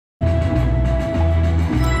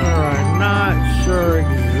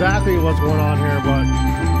exactly what's going on here, but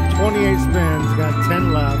 28 spins, got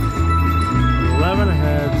 10 left, 11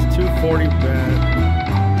 heads, 240 bet.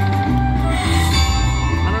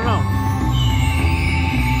 I don't know.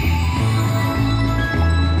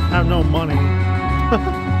 I have no money.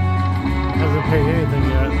 Hasn't paid anything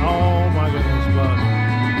yet. Oh my goodness, but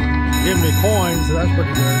giving me coins, so that's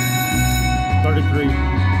pretty good. 33.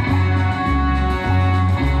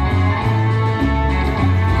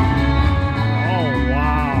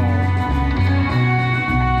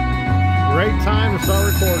 Great time to start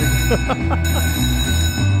recording.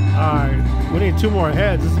 Alright, we need 2 more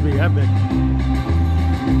heads. This will be epic.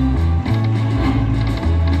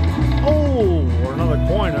 Oh, or another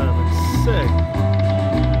coin out of it. Sick.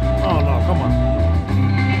 Oh no, come on.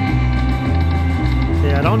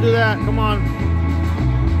 Yeah, don't do that. Come on.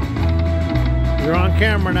 You're on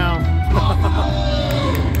camera now.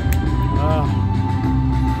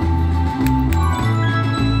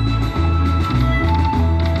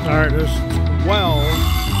 Alright, there's 12.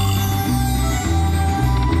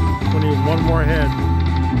 We need 1 more head.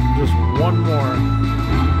 Just 1 more.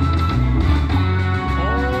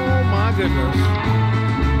 Oh my goodness.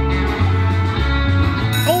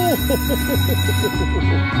 Oh!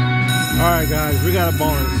 Alright guys, we got a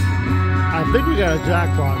bonus. I think we got a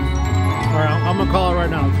jackpot. Alright, I'm gonna call it right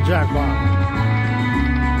now. It's a jackpot.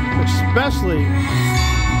 Especially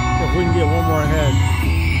if we can get 1 more head.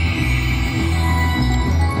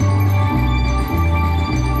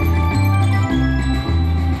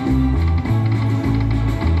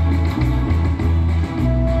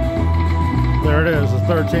 There it is, it's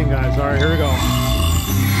 13 guys. All right, here we go.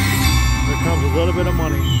 Here comes a little bit of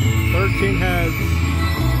money. 13 heads,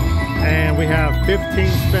 and we have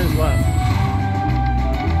 15 spins left.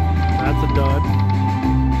 That's a dud.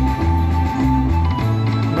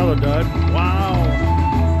 Another dud. Wow.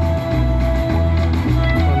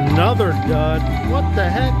 Another dud. What the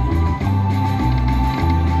heck?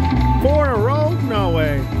 4 in a row? No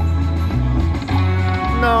way.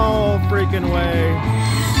 No freaking way.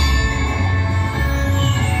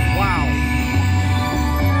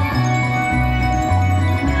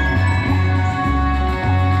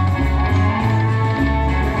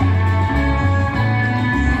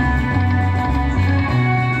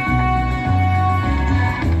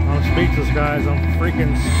 Speechless, guys. I'm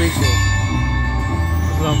freaking speechless.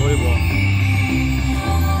 This is unbelievable.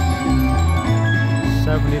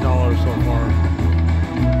 $70 so far.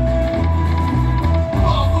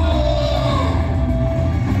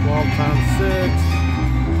 $12 times 6.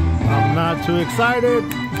 I'm not too excited.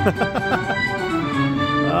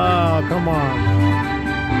 Oh, come on.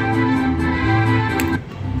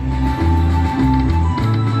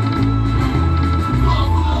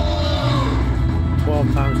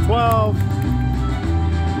 12 times 12.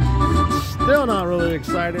 Still not really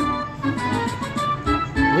excited.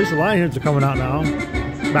 At least the line hits are coming out now.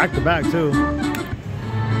 Back to back too.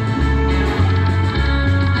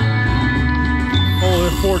 Oh,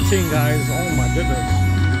 there's 14 guys. Oh my goodness.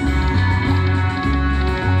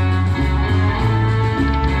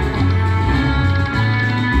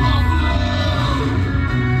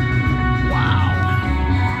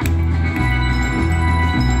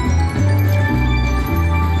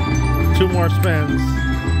 Two more spins.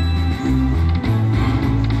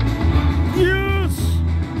 Yes!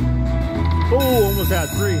 Oh, almost had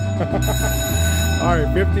 3. All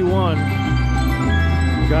right, 51.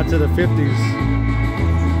 Got to the 50s.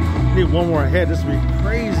 Need 1 more head. This would be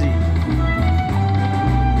crazy.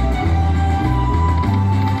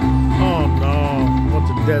 Oh no, bunch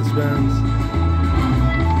of dead spins.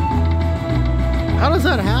 How does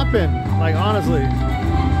that happen? Like, honestly.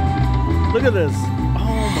 Look at this.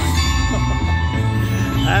 Oh my.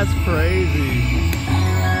 That's crazy.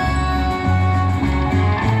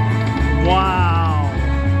 Wow.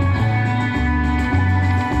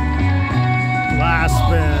 Last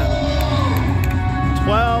spin.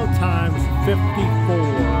 12 times 54.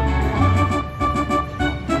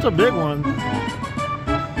 That's a big one.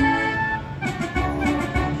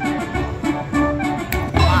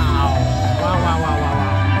 Wow.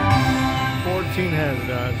 Wow. 14 heads,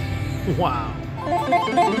 guys. Wow.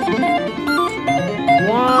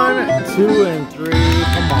 1, 2, and 3.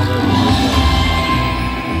 Come on, baby.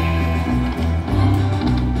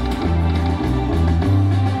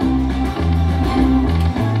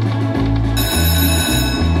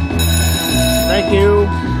 Thank you.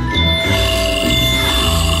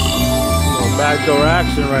 Little backdoor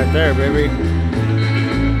action right there, baby.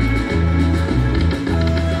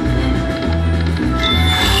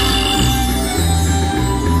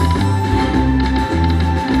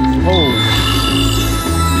 Oh.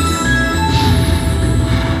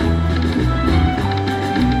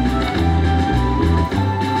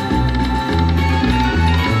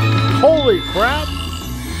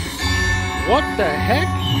 the heck?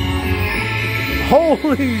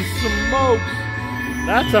 Holy smokes.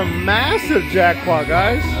 That's a massive jackpot,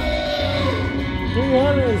 guys.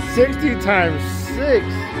 360 times 6.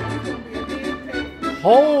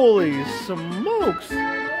 Holy smokes.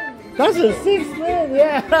 That's a 6 spin,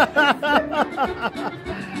 yeah.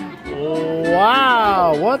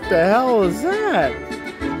 Wow, what the hell is that?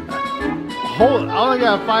 I only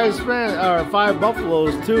got 5 spin or 5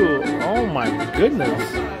 buffaloes too. Oh my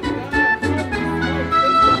goodness.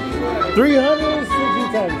 360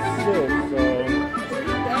 times 6. So.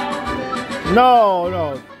 No.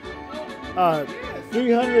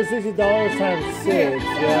 $360 times 6.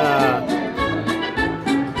 Yeah.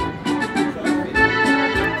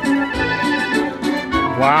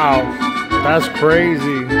 Wow, that's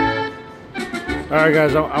crazy. All right,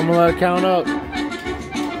 guys, I'm gonna let it count up.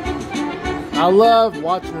 I love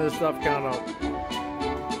watching this stuff count up.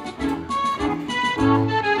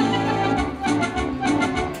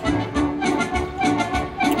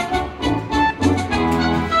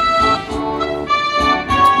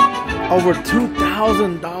 Over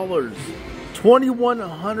 $2,000,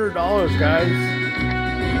 $2,100, guys.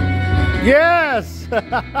 Yes.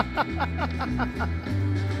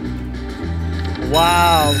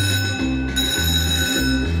 Wow.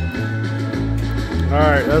 All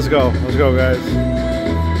right, let's go. Let's go, guys.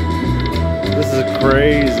 This is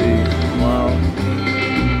crazy. Wow.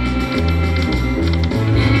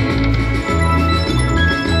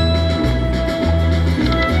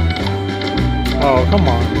 Oh, come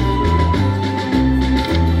on.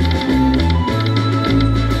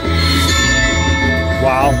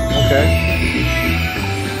 Wow, okay.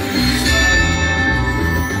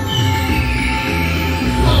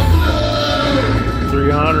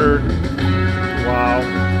 $300. Wow.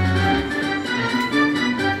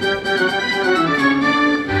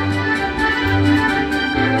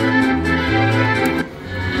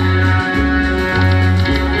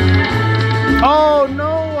 Oh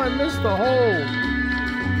no, I missed the whole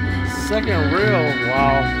second reel.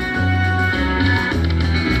 Wow.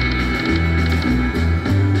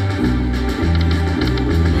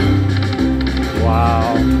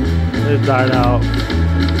 Wow. It died out.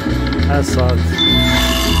 That sucks.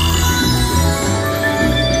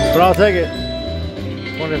 But I'll take it.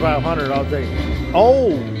 2,500, I'll take it.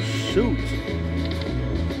 Oh, shoot.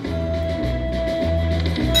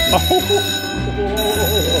 Oh.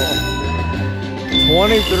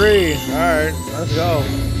 23. All right, let's go.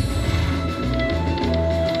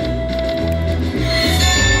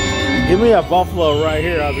 Give me a buffalo right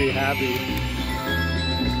here, I'll be happy.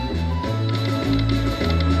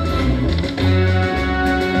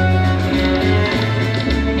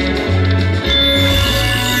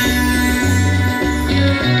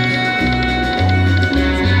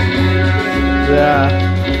 Yeah.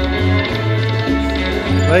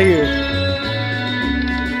 Thank you.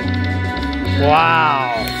 Wow.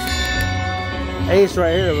 Ace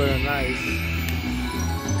right here would have been nice.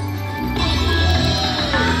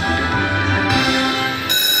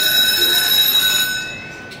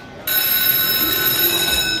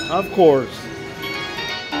 Of course.